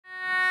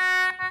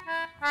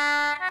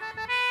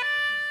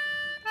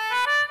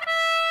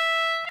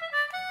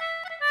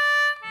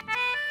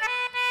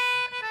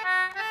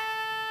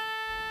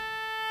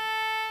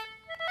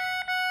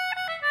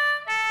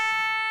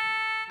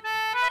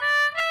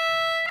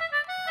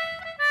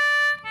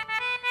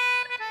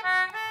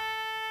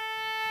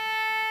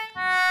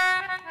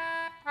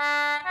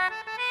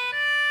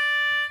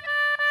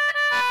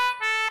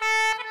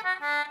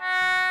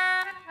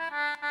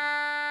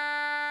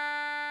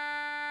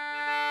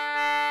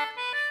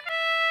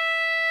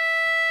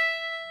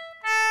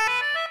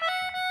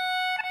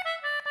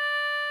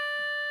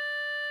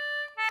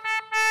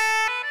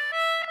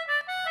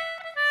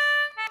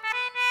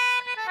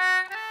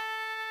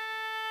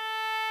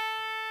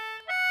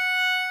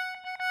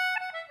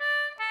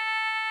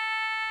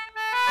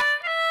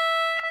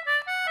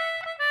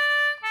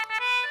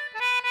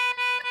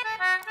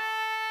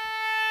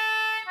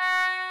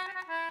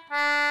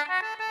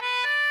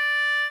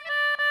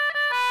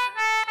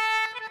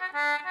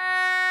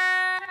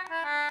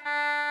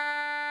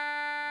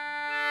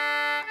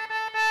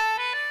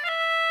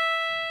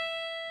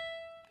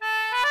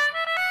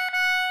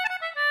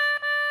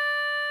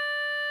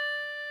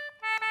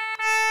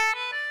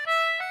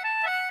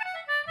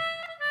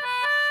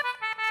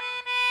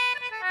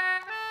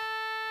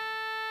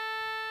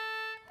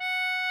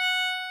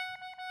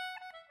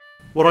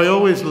What I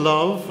always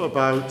love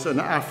about an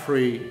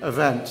Afri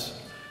event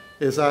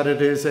is that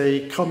it is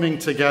a coming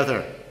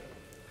together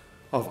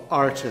of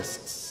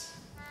artists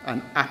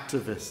and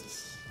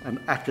activists and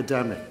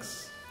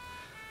academics.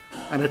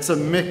 And it's a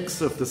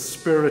mix of the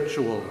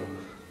spiritual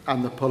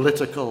and the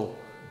political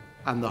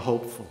and the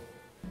hopeful.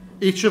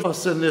 Each of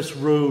us in this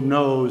room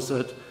knows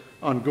that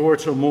An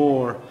Gorta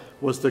Mór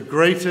was the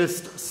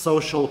greatest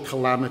social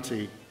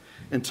calamity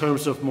in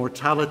terms of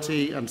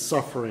mortality and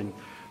suffering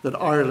that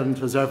Ireland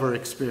has ever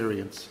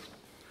experienced.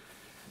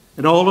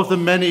 In all of the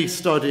many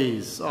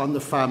studies on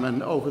the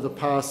famine over the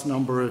past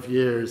number of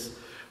years,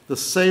 the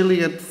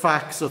salient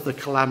facts of the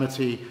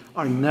calamity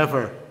are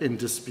never in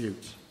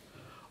dispute.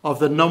 Of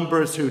the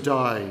numbers who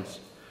died,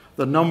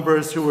 the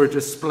numbers who were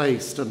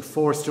displaced and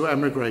forced to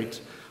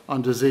emigrate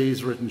on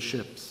disease-ridden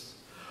ships,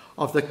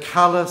 of the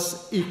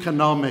callous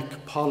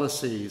economic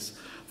policies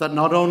that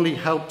not only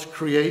helped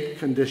create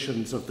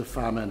conditions of the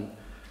famine,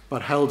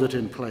 but held it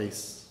in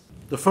place.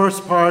 The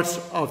first part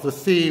of the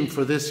theme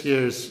for this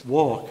year's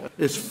walk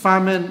is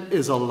famine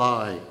is a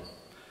lie.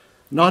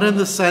 Not in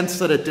the sense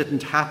that it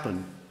didn't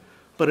happen,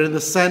 but in the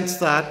sense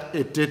that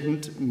it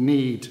didn't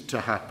need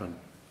to happen.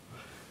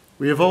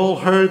 We have all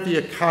heard the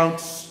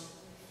accounts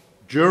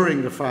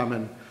during the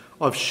famine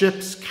of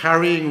ships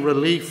carrying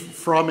relief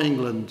from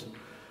England,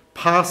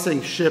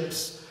 passing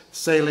ships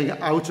sailing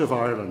out of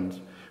Ireland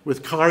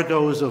with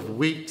cargoes of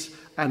wheat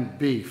and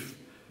beef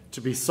to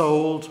be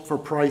sold for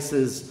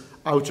prices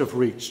out of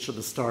reach to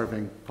the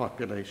starving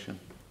population.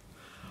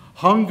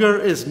 Hunger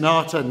is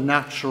not a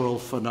natural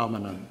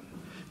phenomenon.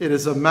 It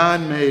is a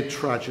man-made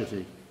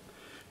tragedy.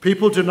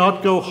 People do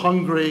not go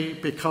hungry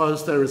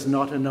because there is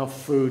not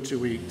enough food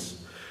to eat.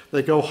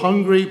 They go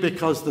hungry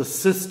because the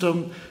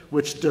system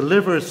which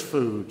delivers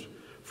food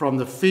from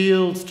the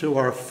fields to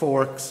our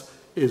forks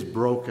is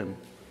broken.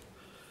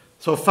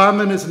 So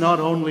famine is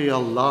not only a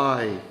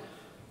lie,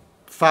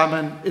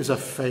 famine is a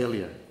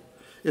failure.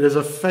 It is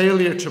a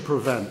failure to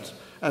prevent,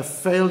 a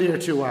failure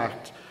to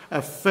act,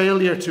 a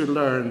failure to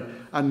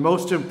learn, and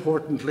most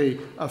importantly,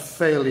 a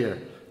failure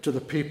to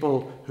the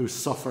people who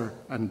suffer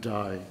and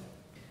die.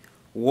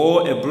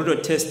 War, a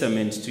brutal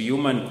testament to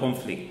human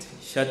conflict,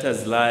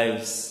 shatters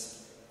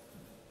lives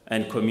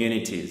and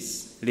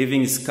communities,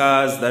 leaving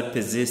scars that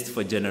persist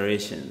for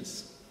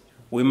generations.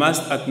 We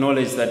must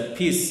acknowledge that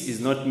peace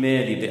is not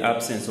merely the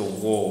absence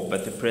of war,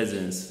 but the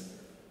presence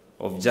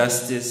of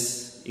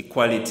justice,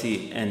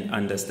 equality, and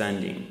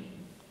understanding.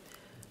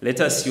 Let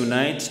us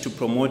unite to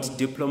promote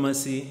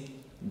diplomacy,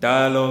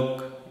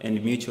 dialogue,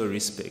 and mutual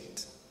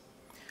respect.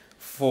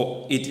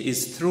 For it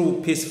is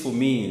through peaceful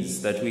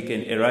means that we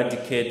can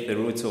eradicate the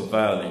roots of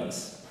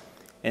violence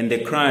and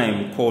the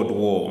crime called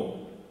war.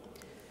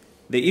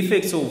 The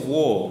effects of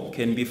war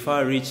can be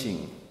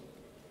far-reaching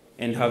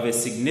and have a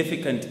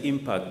significant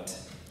impact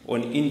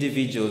on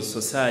individuals,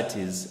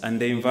 societies,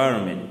 and the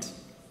environment.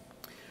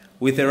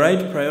 With the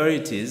right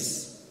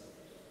priorities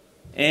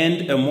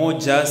and a more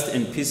just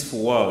and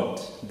peaceful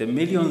world, the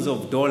millions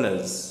of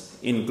dollars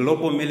in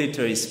global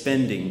military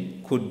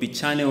spending could be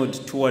channeled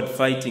toward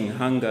fighting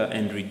hunger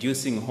and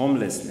reducing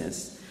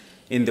homelessness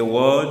in the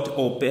world,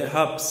 or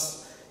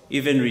perhaps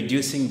even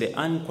reducing the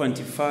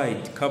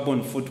unquantified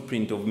carbon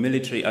footprint of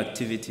military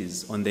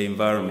activities on the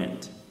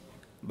environment.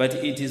 But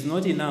it is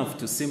not enough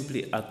to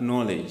simply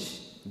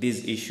acknowledge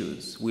these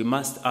issues. We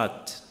must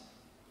act.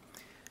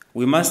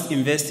 We must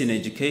invest in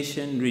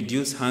education,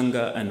 reduce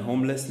hunger and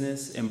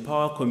homelessness,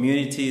 empower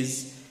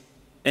communities,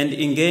 and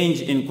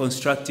engage in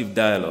constructive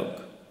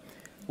dialogue.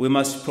 We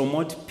must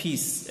promote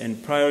peace and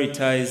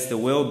prioritize the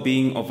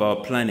well-being of our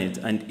planet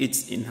and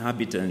its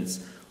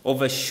inhabitants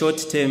over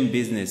short-term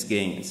business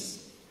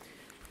gains.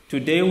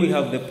 Today we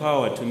have the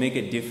power to make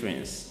a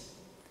difference.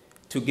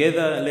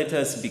 Together, let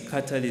us be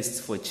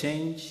catalysts for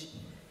change,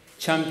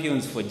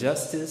 champions for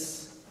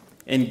justice,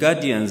 and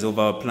guardians of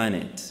our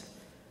planet.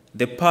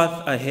 The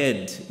path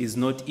ahead is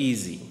not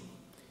easy,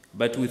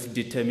 but with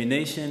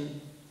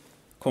determination,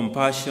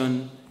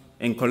 compassion,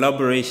 and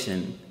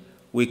collaboration,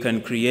 we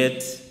can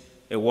create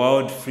a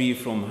world free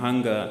from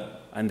hunger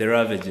and the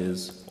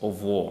ravages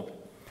of war.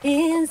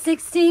 In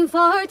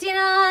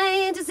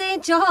 1649, to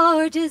St.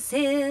 George's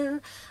Hill,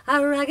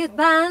 a ragged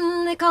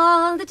band they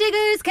called the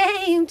Diggers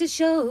came to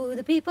show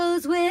the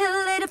people's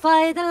will. They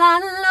defied the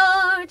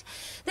landlord,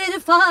 they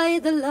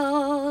defied the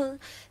law.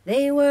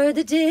 They were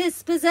the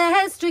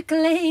dispossessed,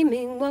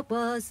 reclaiming what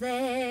was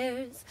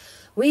theirs.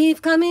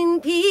 We've come in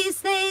peace,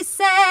 they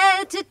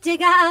said, to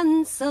dig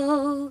and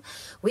sow.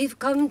 We've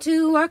come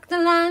to work the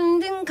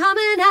land in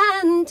common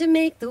and to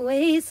make the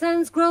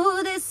wastelands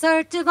grow. This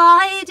earth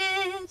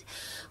divided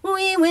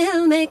we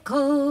will make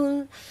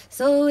whole,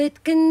 so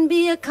it can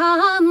be a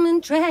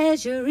common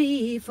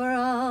treasury for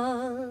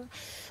all.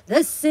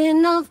 The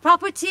sin of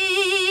property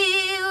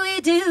we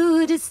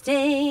do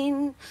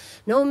disdain.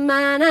 No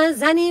man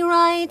has any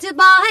right to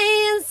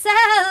buy and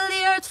sell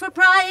the earth for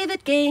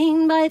private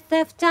gain. By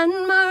theft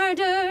and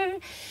murder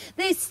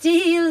they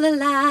steal the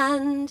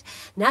land.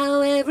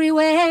 Now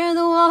everywhere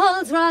the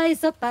walls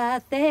rise up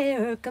at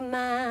their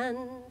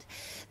command.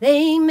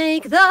 They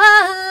make the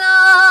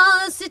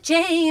laws to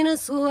chain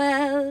us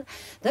well.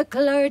 The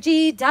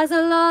clergy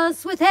dazzle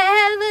us with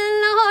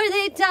heaven, or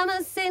they damn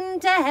us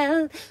into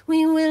hell.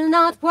 We will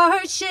not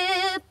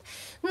worship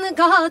the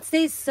gods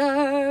they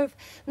serve,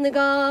 the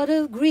God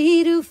of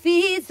greed who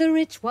feeds the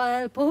rich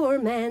while poor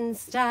men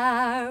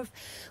starve.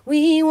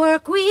 We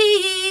work, we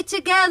eat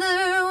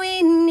together,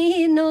 we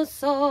need no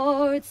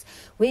swords.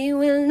 We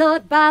will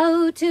not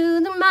bow to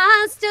the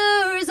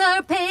masters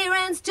or pay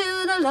rents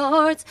to the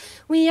lords.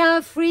 We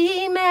are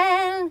free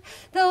men,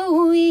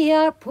 though we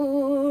are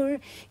poor.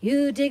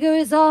 You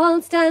diggers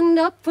all stand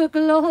up for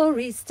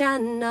glory,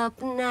 stand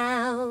up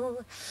now.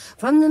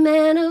 From the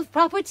men of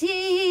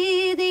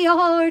property the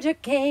order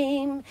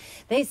came.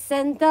 They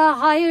sent the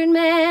hired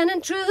men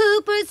and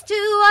troopers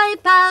to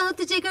wipe out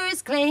the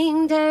diggers'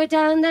 claim. Tear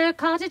down their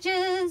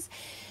cottages,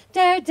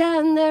 tear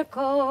down their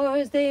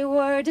cores. They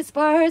were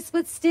dispersed,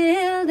 but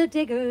still the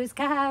diggers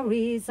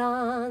carries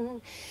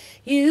on.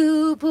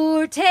 You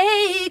poor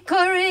take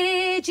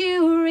courage,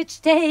 you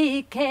rich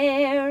take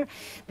care.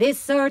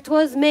 This earth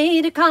was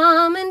made a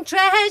common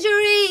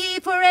treasury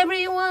for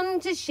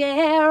everyone to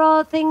share.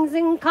 All things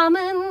in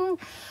common,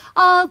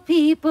 all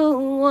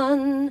people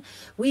one.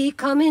 We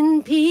come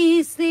in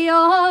peace, the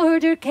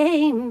order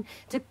came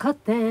to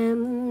cut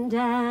them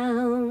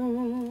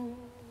down.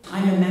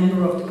 I'm a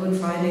member of the Good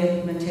Friday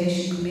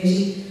Implementation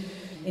Committee.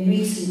 In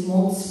recent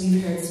months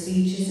we've heard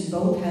speeches in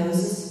both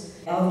houses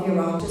of the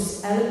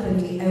Oireachtas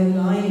eloquently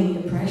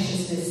outlining the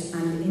preciousness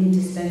and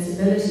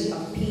indispensability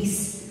of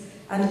peace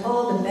and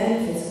all the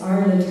benefits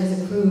Ireland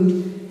has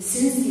accrued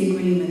since the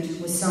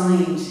agreement was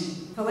signed.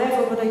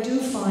 However, what I do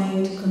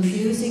find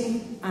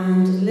confusing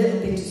and a little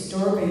bit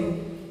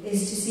disturbing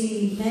is to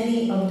see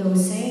many of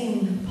those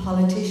same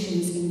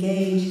politicians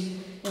engage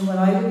in what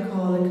I would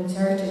call a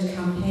concerted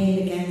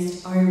campaign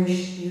against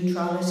Irish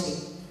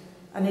neutrality.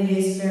 And it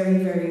is very,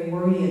 very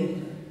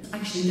worrying.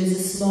 Actually, there's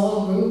a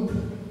small group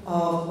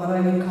of what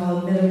I would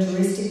call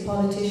militaristic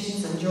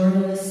politicians and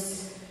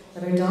journalists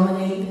that are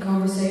dominating the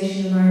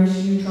conversation on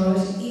Irish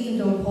neutrality, even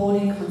though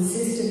polling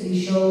consistently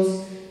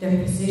shows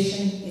their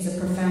position is a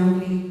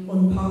profoundly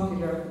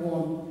unpopular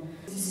one.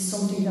 This is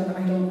something that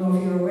I don't know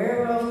if you're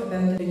aware of,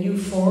 about the new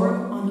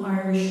forum on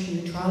Irish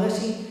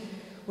neutrality,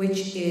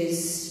 which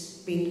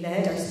is being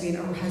led,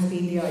 or has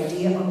been the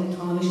idea of the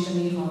Taoiseach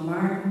Micheál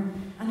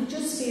Martin, and it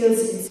just feels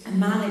it's a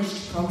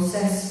managed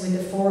process with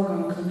a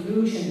foregone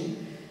conclusion.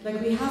 Like,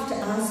 we have to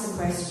ask the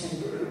question,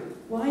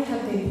 why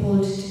have they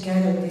pulled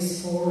together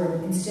this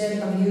forum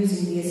instead of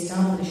using the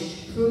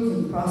established,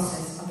 proven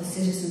process of a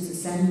citizens'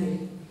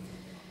 assembly?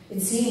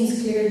 It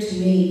seems clear to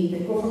me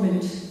that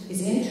government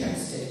is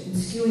interested in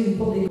skewing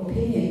public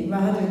opinion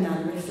rather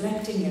than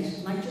reflecting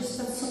it. And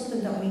that's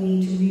something that we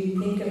need to really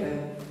think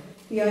about.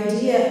 The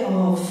idea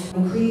of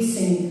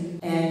increasing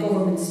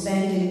government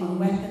spending on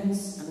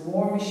weapons and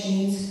war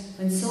machines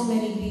when so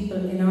many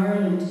people in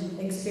Ireland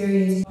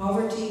experience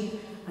poverty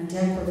and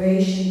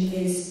deprivation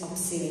is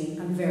obscene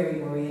and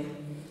very worrying.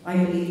 I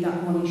believe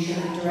that money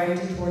should be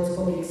directed towards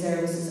public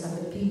services and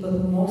the people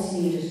who most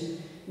need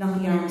it, not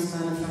the arms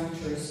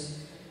manufacturers,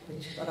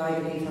 which what I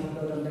believe have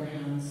blood on their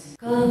hands.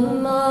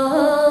 Come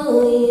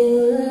all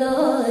you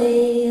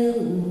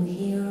loyal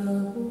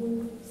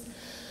heroes,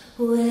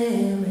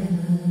 wherever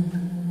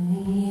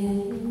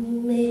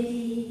you may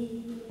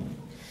be,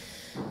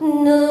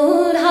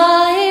 no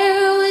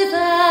higher with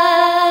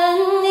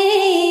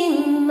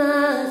any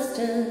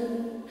master,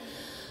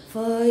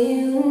 for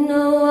you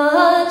know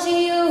what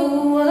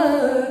your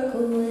work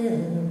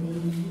will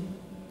be.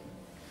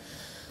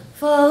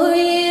 For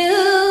you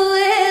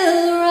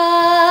will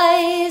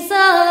rise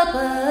up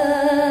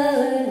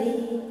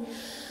early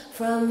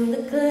from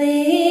the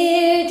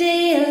clear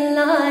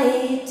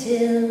daylight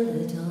till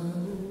the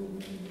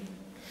dawn,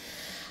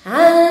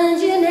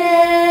 and you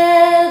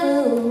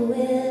never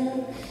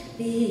will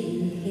be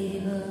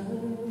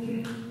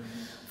able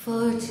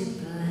for to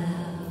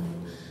plough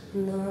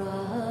the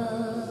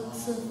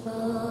rocks of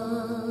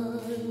bond.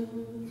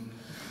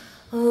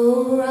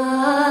 Oh,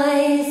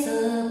 rise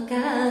up,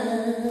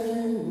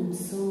 gallant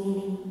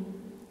Sweeney,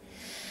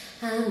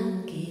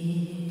 and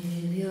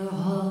give your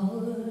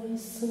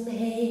horse some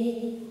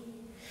hay,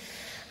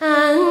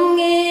 and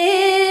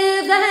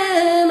give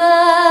them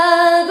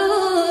a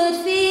good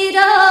feed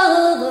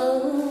of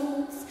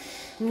oats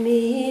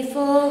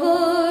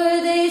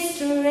before they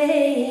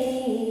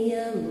stray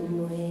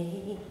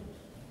away.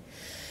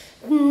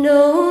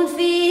 Don't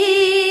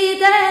feed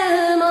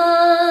them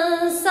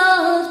on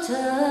soft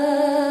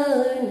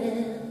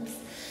turnips,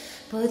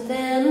 put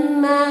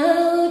them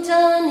out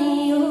on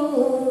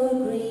your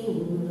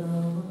green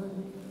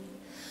lawn,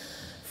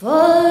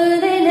 for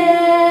they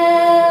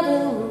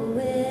never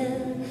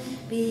will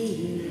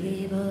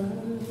be able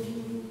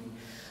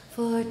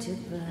for to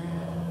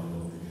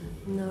plough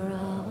the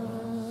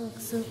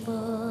rocks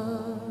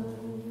upon.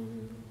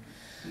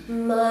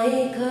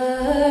 My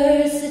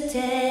curse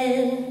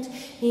attend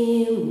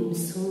him,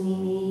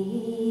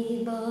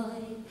 Sweeney boy,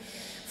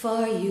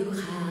 for you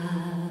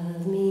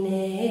have me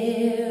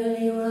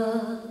nearly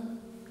robbed.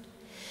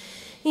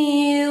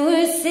 You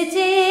were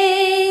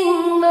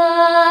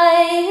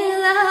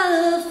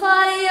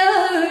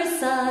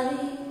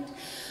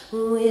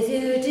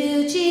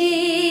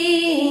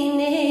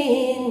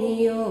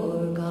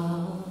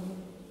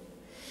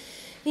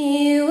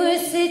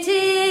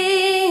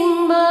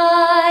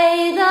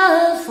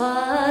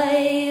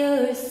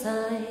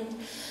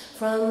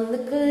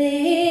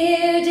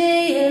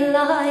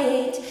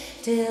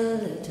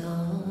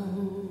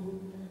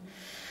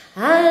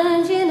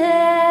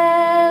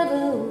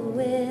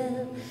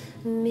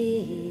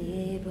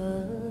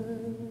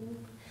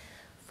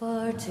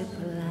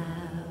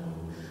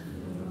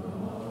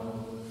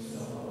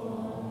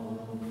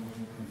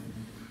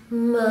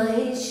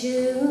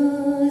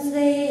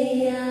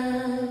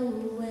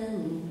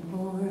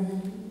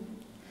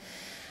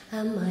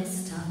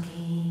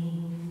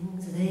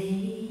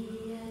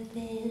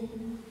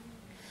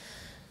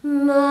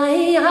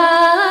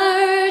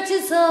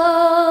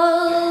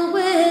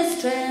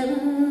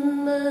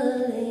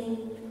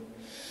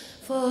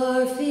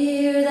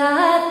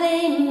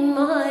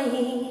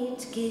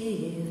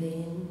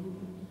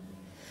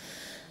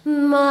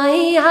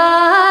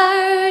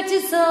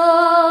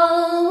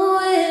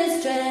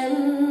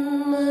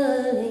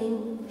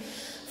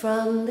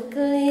the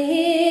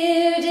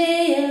clear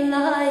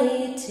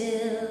daylight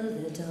till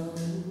the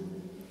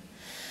dawn,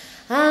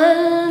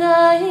 and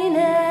I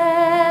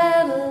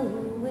never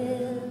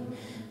will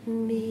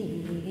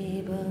be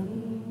able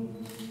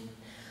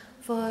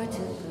for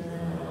to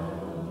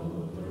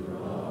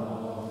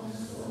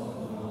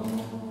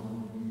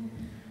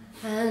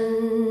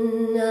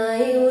and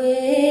I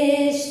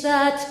wish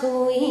that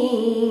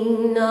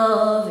Queen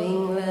of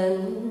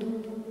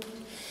England,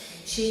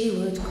 she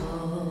would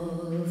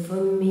call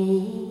for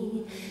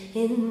me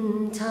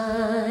in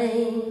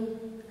time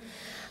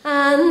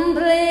and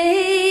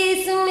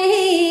place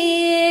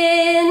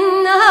me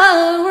in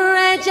a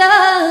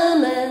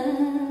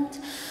regiment,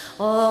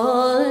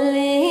 all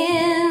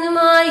in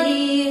my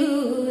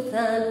youth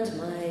and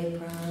my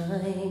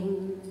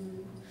prime.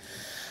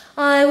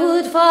 I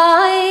would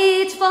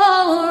fight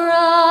for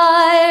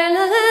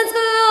Ireland's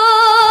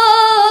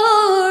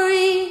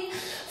glory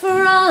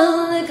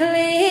from the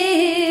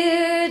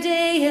clear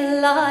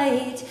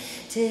daylight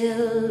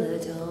till the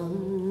dawn,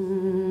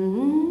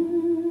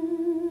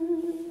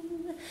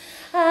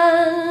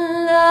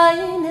 and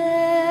I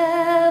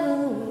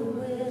never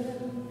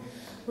will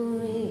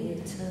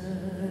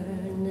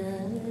return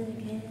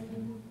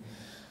again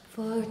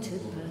for to